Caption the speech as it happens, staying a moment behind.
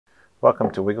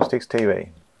Welcome to Wigglesticks TV.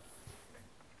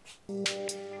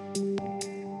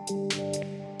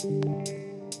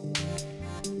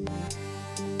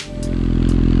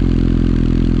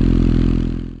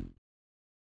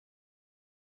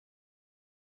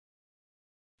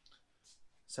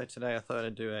 So today I thought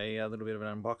I'd do a little bit of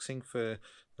an unboxing for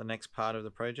the next part of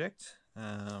the project.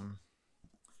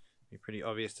 Be pretty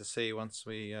obvious to see once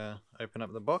we open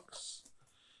up the box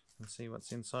and see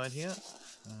what's inside here.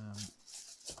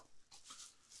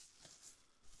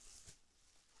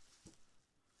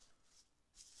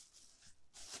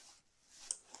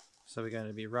 So we're going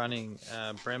to be running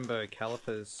Brembo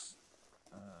calipers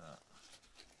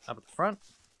up at the front.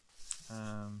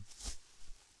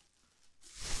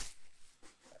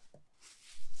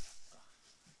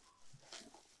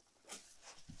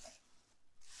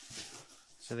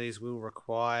 So these will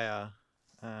require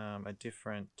a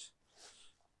different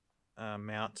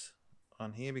mount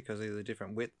on here because they're a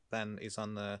different width than is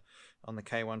on the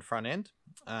K1 front end.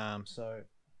 So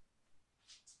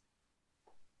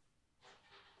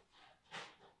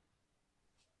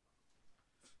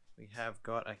we have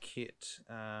got a kit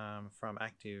from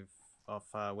Active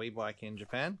off WeBike in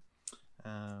Japan.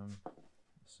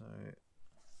 So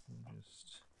we'll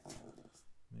just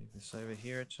move this over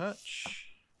here a touch.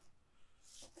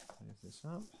 Close this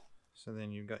up. So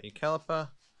then you've got your caliper,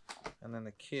 and then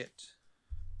the kit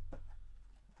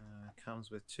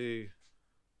comes with two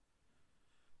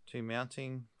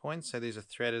mounting points. So these are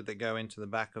threaded that go into the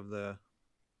back of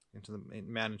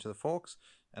mount into the forks,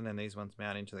 and then these ones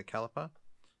mount into the caliper.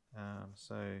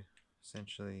 So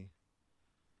essentially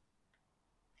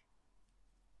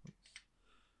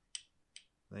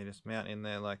they just mount in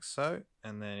there like so,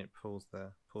 and then it pulls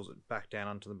it back down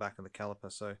onto the back of the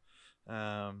caliper. So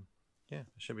yeah, it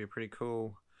should be a pretty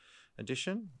cool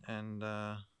addition, and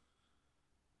yeah,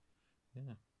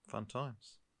 fun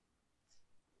times.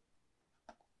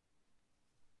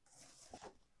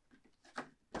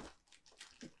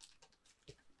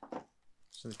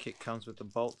 So the kit comes with the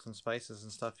bolts and spacers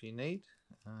and stuff you need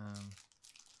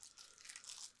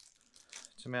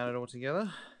to mount it all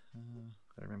together.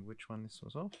 Gotta remember which one this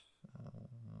was off.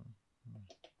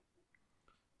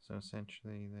 So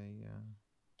essentially they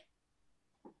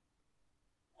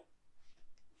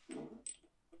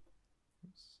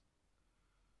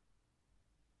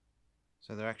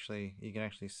so they're actually, you can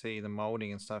actually see the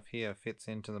molding and stuff here fits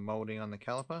into the molding on the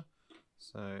caliper.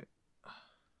 So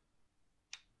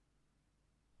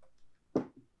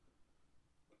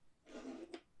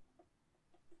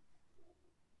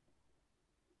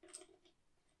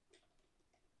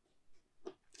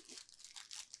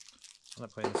I'm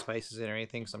not putting the spacers in or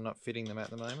anything, so I'm not fitting them at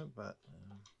the moment, but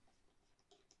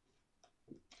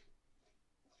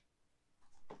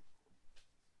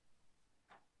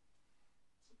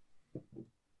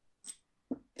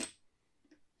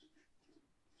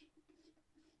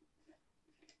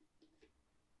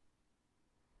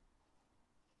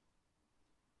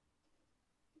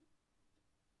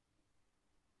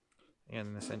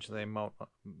and then essentially they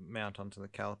mount onto the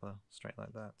caliper straight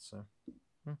like that. So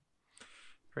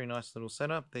pretty nice little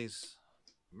setup. These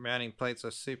mounting plates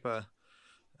are super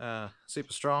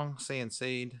strong,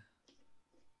 CNC'd,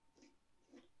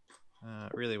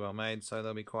 really well made, so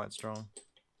they'll be quite strong.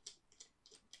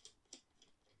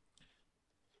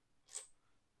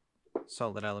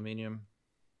 Solid aluminium,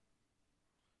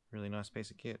 really nice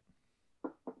piece of kit.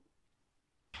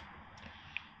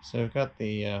 So we've got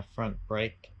the front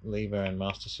brake lever and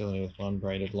master cylinder with one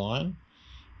braided line.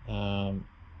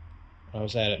 I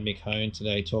was out at Mick Hone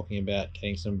today talking about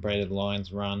getting some braided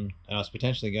lines run. I was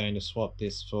potentially going to swap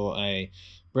this for a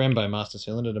Brembo master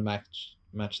cylinder to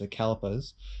match the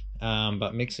calipers,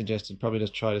 but Mick suggested probably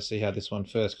just try to see how this one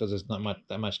first, because there's not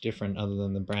that much different other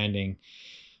than the branding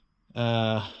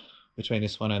between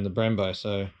this one and the Brembo.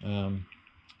 So yeah,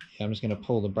 I'm just going to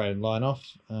pull the braided line off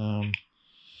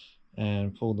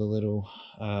and pull the little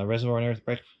reservoir and everything,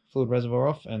 brake fluid reservoir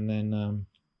off, and then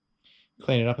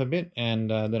clean it up a bit,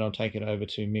 and then I'll take it over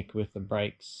to Mick with the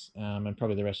brakes and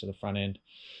probably the rest of the front end,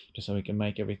 just so we can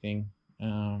make everything fit.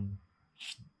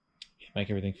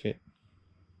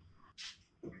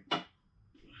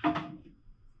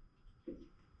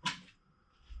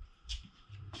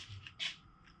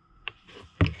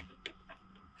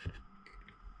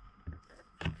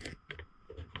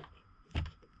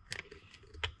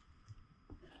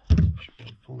 Should be able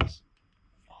to pull this.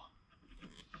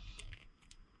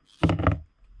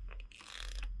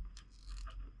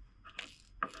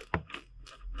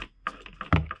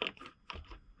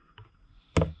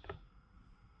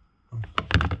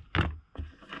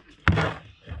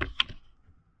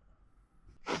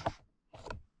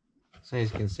 So as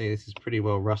you can see, this is pretty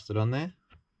well rusted on there.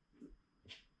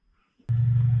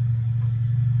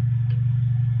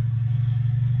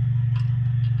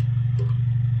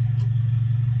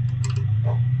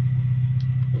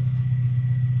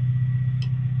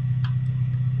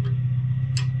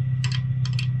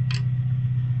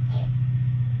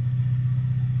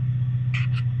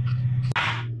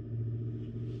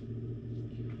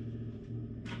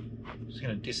 Just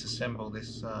going to disassemble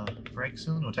this brake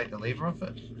cylinder, or take the lever off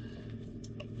it,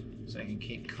 so I can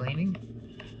keep cleaning.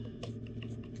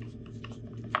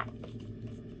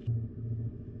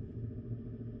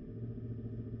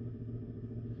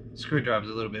 Screwdriver's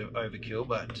a little bit of overkill,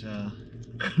 but I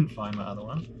couldn't find my other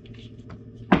one.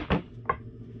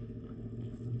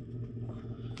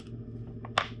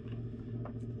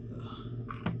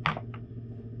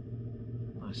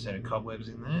 Nice set of cobwebs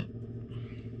in there.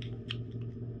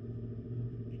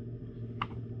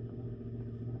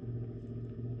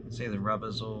 See, the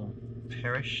rubber's all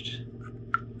perished.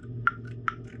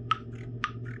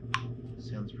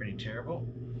 Sounds pretty terrible.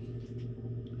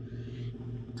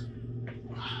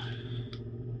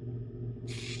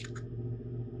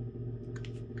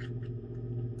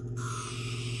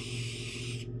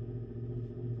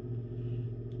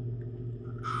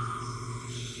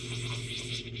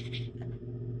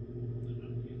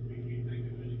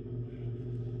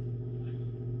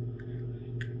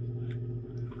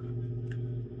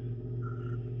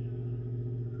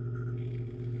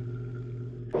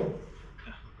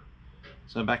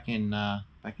 So back in the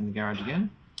garage again.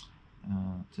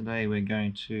 Today we're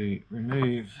going to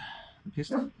remove the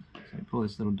piston. So we pull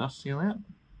this little dust seal out.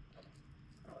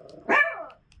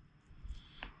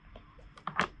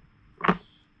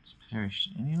 It's perished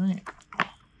anyway.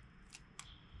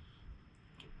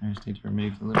 I just need to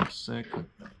remove the little circlip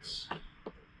that's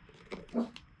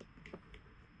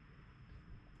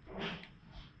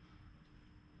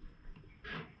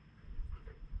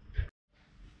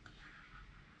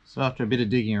So after a bit of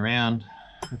digging around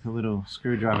with a little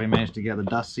screwdriver, we managed to get the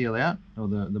dust seal out, or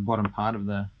the bottom part of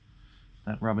that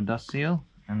rubber dust seal.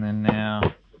 And then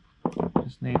now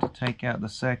just need to take out the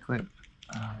circlip.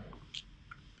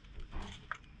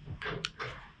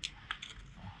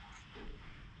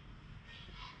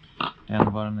 Down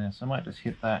the bottom there. So I might just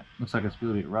hit that. Looks like it's a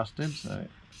little bit rusted, so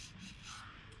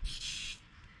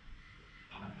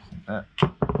let that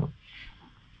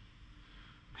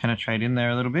penetrate in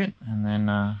there a little bit, and then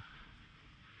have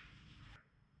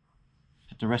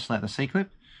to wrestle out the C-clip.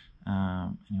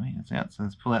 Anyway, that's out, so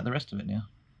let's pull out the rest of it now.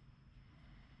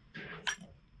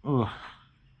 Oh,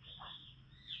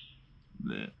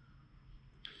 it's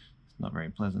not very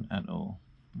pleasant at all.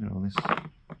 Look at all this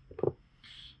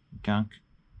gunk.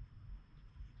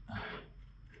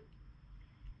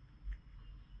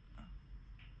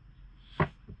 I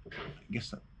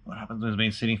guess what happens when it's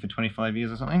been sitting for 25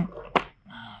 years or something.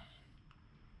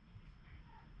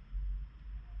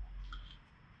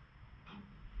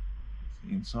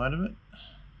 The inside of it.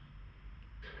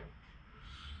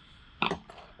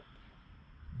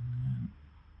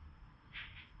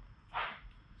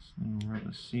 This little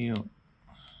rubber seal.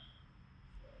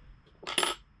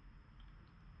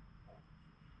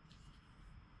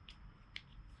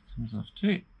 Comes off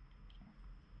too.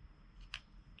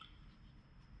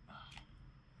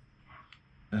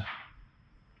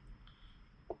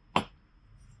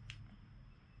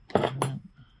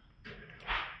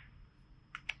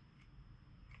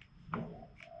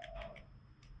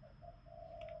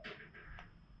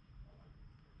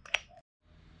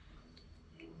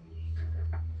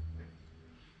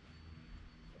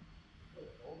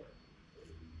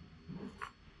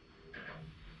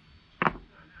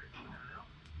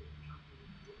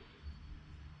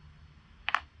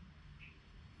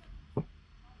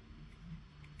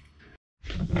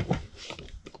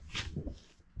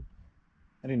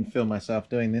 I didn't film myself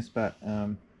doing this, but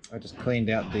I just cleaned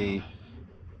out the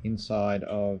inside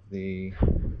of the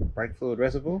brake fluid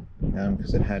reservoir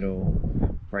because it had all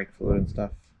brake fluid and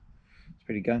stuff. It's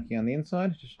pretty gunky on the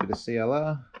inside, just a bit of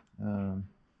CLR.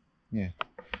 Yeah,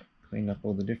 cleaned up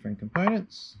all the different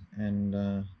components, and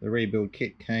the rebuild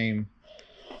kit came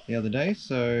the other day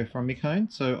from Mikone,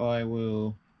 so I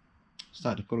will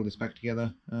start to put all this back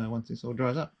together once this all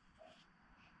dries up.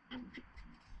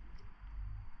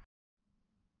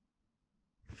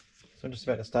 So I'm just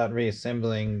about to start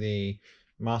reassembling the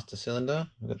master cylinder.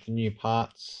 I've got the new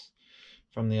parts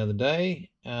from the other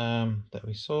day that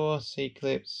we saw: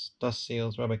 C-clips, dust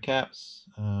seals, rubber caps.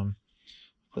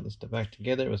 Put this back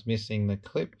together. It was missing the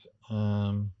clip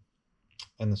and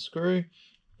the screw.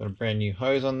 Got a brand new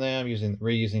hose on there. I'm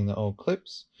reusing the old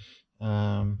clips.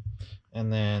 And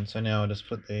then so now I'll just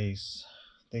put these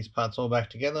these parts all back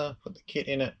together, put the kit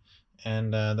in it,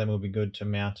 and then we'll be good to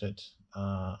mount it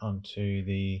onto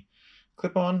the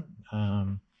clip-on.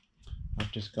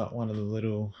 I've just got one of the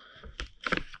little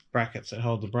brackets that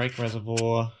hold the brake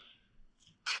reservoir.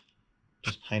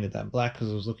 Just painted that black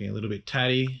because it was looking a little bit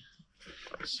tatty.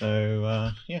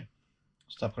 So yeah,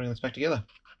 start putting this back together.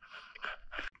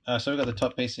 So we've got the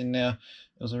top piece in now.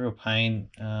 It was a real pain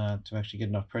to actually get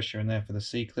enough pressure in there for the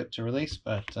C-clip to release,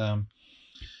 but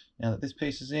now that this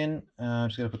piece is in, I'm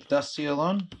just going to put the dust seal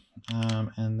on,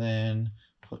 and then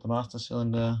put the master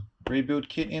cylinder rebuild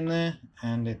kit in there,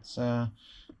 and it's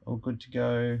all good to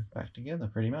go back together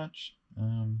pretty much.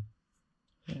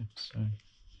 Yeah, so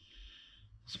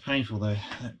it's painful though,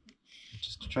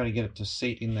 just to try to get it to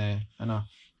seat in there enough.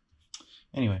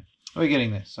 Anyway, we're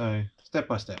getting there, so step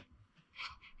by step.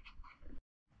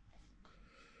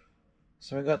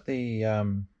 So we got the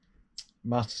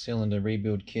master cylinder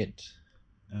rebuild kit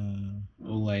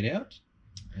all laid out.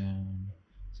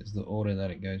 This is the order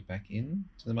that it goes back in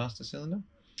to the master cylinder.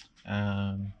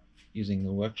 Using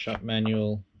the workshop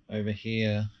manual over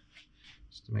here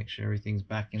just to make sure everything's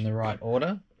back in the right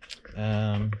order.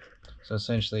 So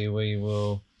essentially we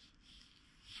will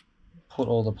put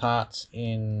all the parts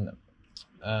in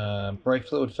brake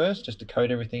fluid first, just to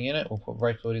coat everything in it. We'll put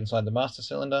brake fluid inside the master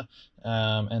cylinder,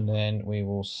 and then we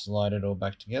will slide it all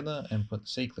back together and put the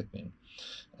C-clip in.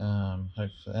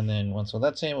 And then once all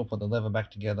that's in, we'll put the lever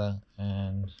back together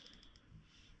and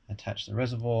attach the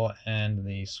reservoir and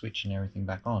the switch and everything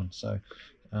back on. So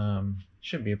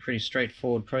should be a pretty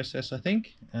straightforward process, I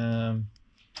think. There's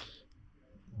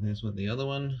what the other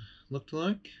one looked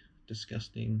like,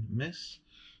 disgusting mess.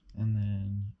 And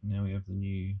then now we have the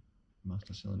new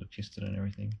master cylinder piston and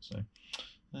everything. So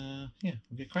yeah,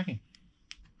 we'll get cracking.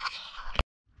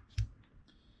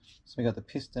 So we got the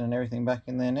piston and everything back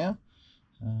in there now.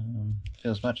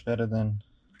 Feels much better than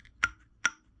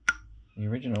the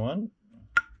original one,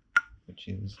 which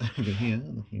is over here,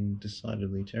 looking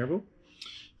decidedly terrible.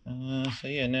 So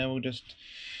yeah, now we'll just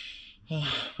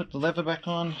put the lever back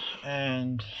on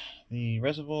and the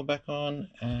reservoir back on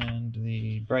and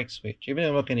the brake switch. Even though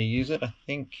I'm not going to use it, I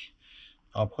think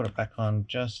I'll put it back on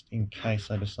just in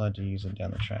case I decide to use it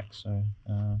down the track. So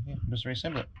yeah, just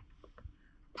reassemble it.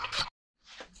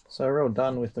 So we're all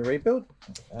done with the rebuild.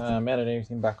 Mounted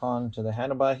everything back on to the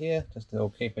handlebar here, just to all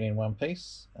keep it in one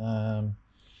piece. I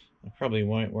probably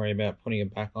won't worry about putting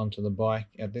it back onto the bike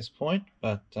at this point,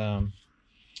 but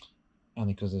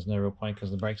only because there's no real point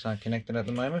because the brakes aren't connected at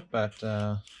the moment, but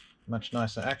much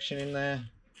nicer action in there.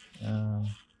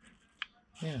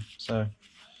 Yeah, so I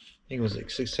think it was a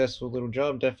successful little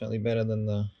job, definitely better than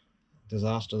the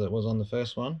disaster that was on the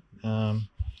first one.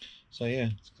 So yeah,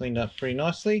 it's cleaned up pretty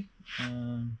nicely.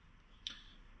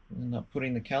 We'll end up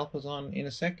putting the calipers on in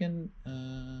a second,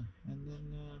 and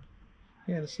then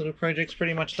yeah, this little project's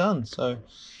pretty much done. So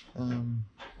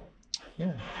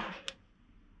yeah.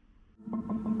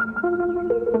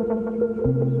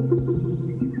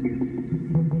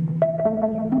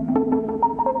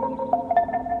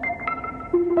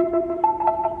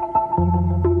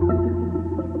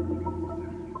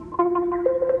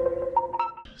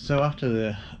 So after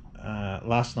the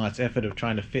last night's effort of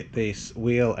trying to fit this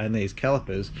wheel and these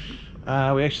calipers,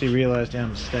 we actually realised our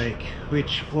mistake,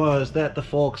 which was that the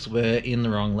forks were in the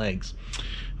wrong legs,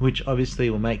 which obviously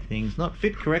will make things not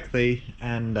fit correctly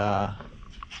and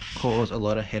cause a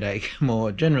lot of headache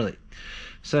more generally.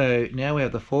 So now we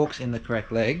have the forks in the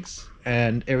correct legs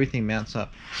and everything mounts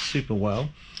up super well.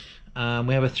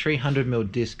 We have a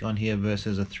 300mm disc on here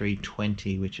versus a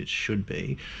 320, which it should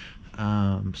be.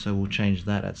 So we'll change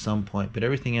that at some point, but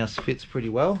everything else fits pretty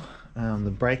well.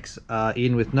 The brakes are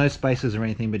in with no spacers or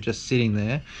anything, but just sitting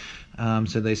there,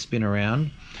 so they spin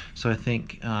around. So I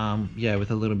think yeah, with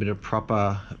a little bit of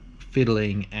proper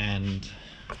fiddling and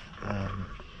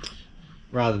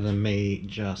rather than me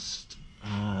just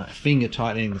finger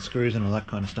tightening the screws and all that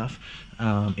kind of stuff,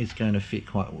 it's going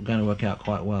to work out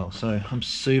quite well. So I'm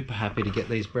super happy to get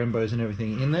these Brembos and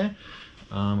everything in there.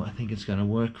 I think it's going to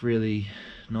work really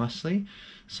nicely.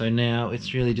 So now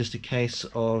it's really just a case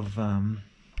of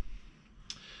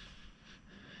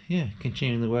yeah,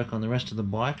 continuing the work on the rest of the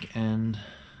bike, and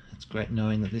it's great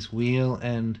knowing that this wheel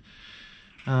and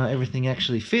everything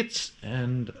actually fits,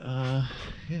 and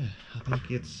yeah, I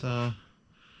think it's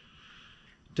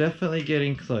definitely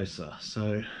getting closer.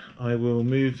 So I will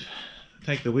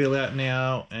take the wheel out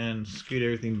now and scoot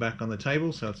everything back on the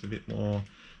table so it's a bit more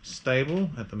stable.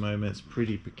 At the moment it's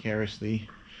pretty precariously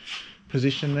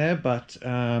positioned there, but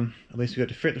at least we got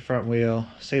to fit the front wheel,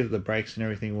 see that the brakes and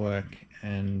everything work,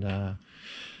 and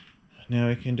now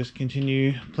we can just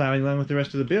continue ploughing along with the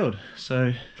rest of the build.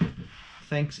 So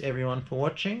thanks everyone for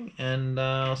watching, and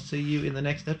I'll see you in the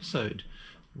next episode,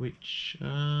 which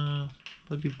there'll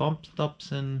be bump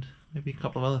stops and maybe a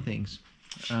couple of other things.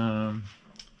 Who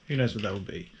knows what that will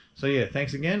be. So yeah,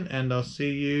 thanks again, and I'll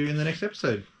see you in the next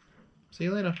episode. See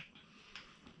you later.